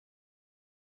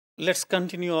let's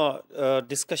continue our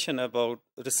discussion about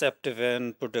receptive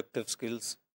and productive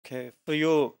skills. Okay, for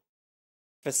your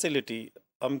facility,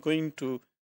 I'm going to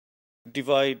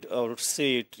divide or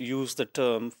use the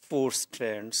term 4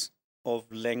 strands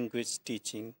of language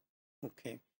teaching.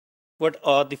 Okay, what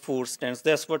are the 4 strands?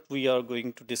 That's what we are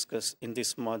going to discuss in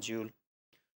this module.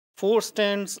 4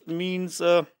 strands means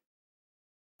the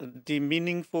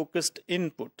meaning focused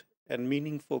input and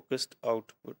meaning focused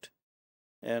output,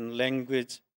 and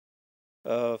language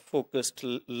focused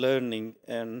learning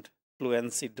and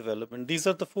fluency development. These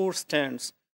are the 4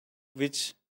 strands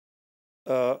which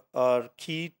are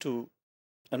key to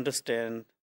understand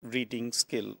reading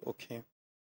skill. Okay,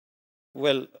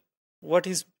 well, what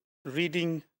is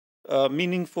reading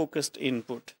meaning focused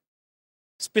input?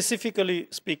 Specifically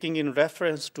speaking, in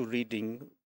reference to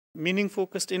reading, meaning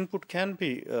focused input can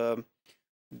be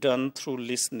done through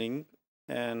listening,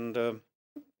 and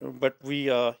but we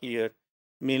are here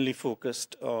mainly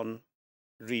focused on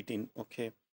reading.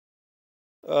 Okay,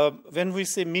 when we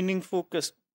say meaning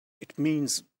focused, it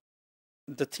means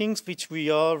the things which we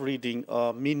are reading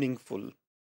are meaningful,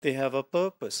 they have a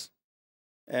purpose,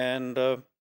 and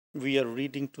we are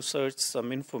reading to search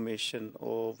some information,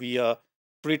 or we are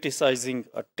criticizing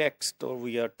a text, or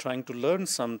we are trying to learn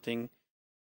something,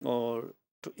 or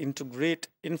to integrate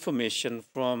information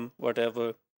from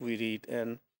whatever we read,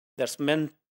 and that's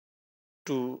meant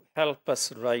to help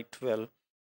us write well.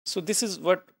 So this is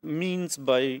what means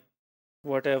by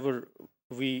whatever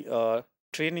we are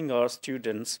training our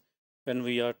students when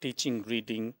we are teaching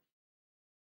reading,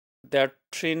 that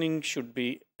training should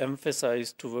be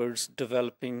emphasized towards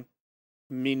developing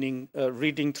meaning,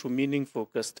 reading through meaning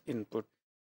focused input.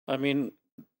 I mean,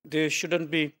 there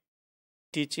shouldn't be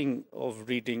teaching of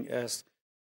reading as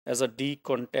a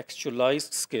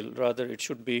decontextualized skill. Rather, it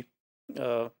should be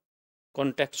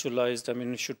contextualized. I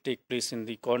mean, it should take place in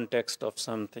the context of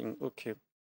something. Okay.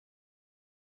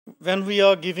 When we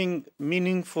are giving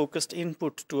meaning focused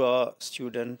input to our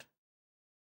student,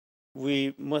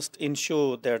 we must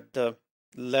ensure that the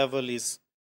level is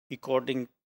according,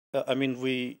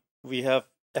 we have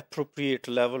appropriate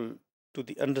level to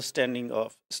the understanding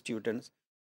of students.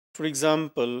 For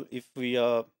example, if we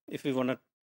want to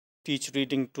teach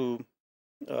reading to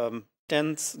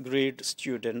 10th grade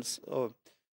students,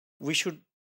 we should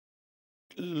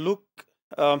look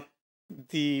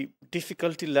the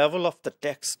difficulty level of the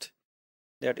text,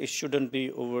 that it shouldn't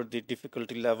be over the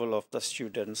difficulty level of the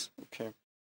students. Okay.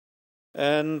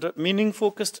 And meaning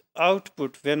focused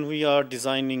output, when we are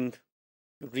designing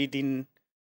reading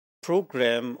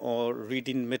program or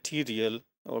reading material,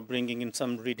 or bringing in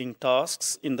some reading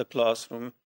tasks in the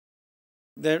classroom,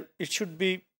 there it should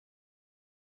be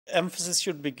emphasis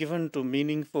should be given to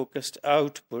meaning focused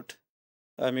output.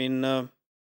 I mean,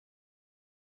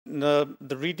 the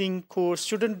reading course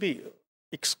shouldn't be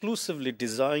exclusively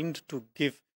designed to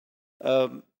give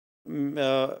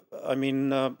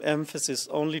emphasis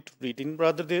only to reading.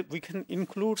 Rather, we can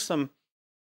include some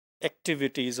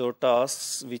activities or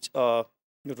tasks which are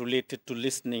related to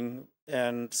listening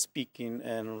and speaking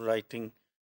and writing.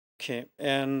 Okay,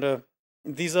 and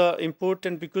these are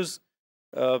important because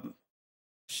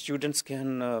students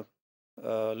can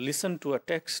listen to a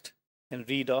text and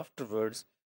read afterwards.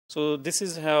 So this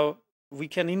is how we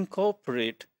can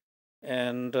incorporate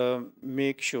and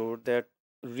make sure that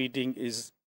reading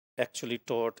is actually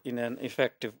taught in an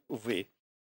effective way.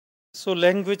 So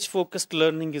language focused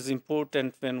learning is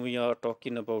important when we are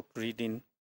talking about reading,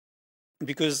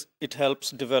 because it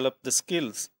helps develop the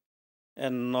skills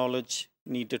and knowledge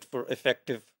needed for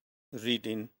effective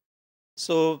reading.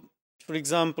 So, for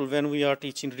example, when we are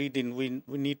teaching reading,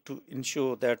 we need to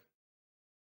ensure that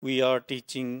we are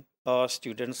teaching our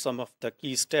students some of the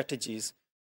key strategies.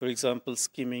 For example,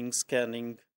 skimming,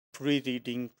 scanning,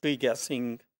 pre-reading,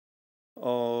 pre-guessing.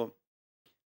 And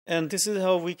this is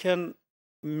how we can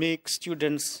make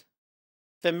students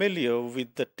familiar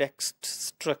with the text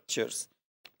structures.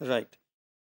 Right.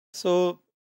 So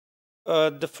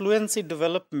the fluency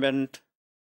development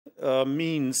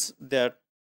means that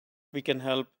we can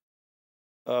help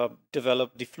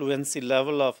develop the fluency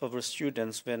level of our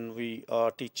students when we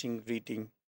are teaching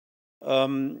reading.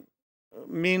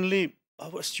 Mainly,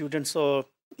 our students are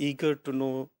eager to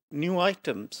know new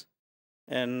items,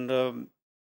 and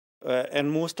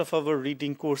most of our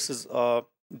reading courses are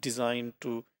designed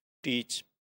to teach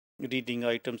reading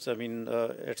items,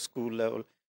 at school level.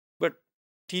 But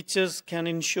teachers can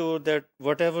ensure that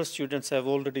whatever students have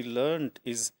already learned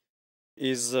is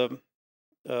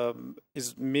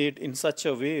made in such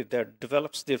a way that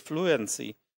develops their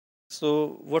fluency.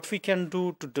 So what we can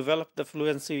do to develop the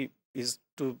fluency is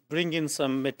to bring in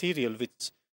some material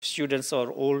which students are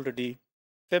already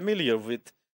familiar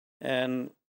with.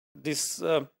 And this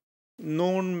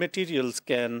known materials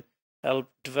can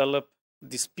help develop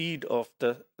the speed of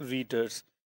the readers.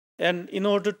 And in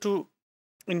order to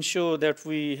ensure that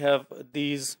we have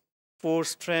these four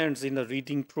strands in a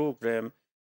reading program,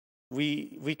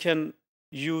 we can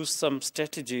use some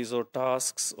strategies or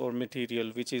tasks or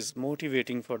material which is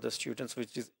motivating for the students,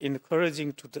 which is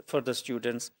encouraging for the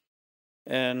students,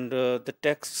 and the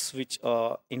texts which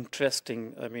are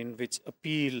interesting, I mean, which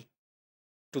appeal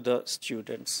to the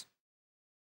students.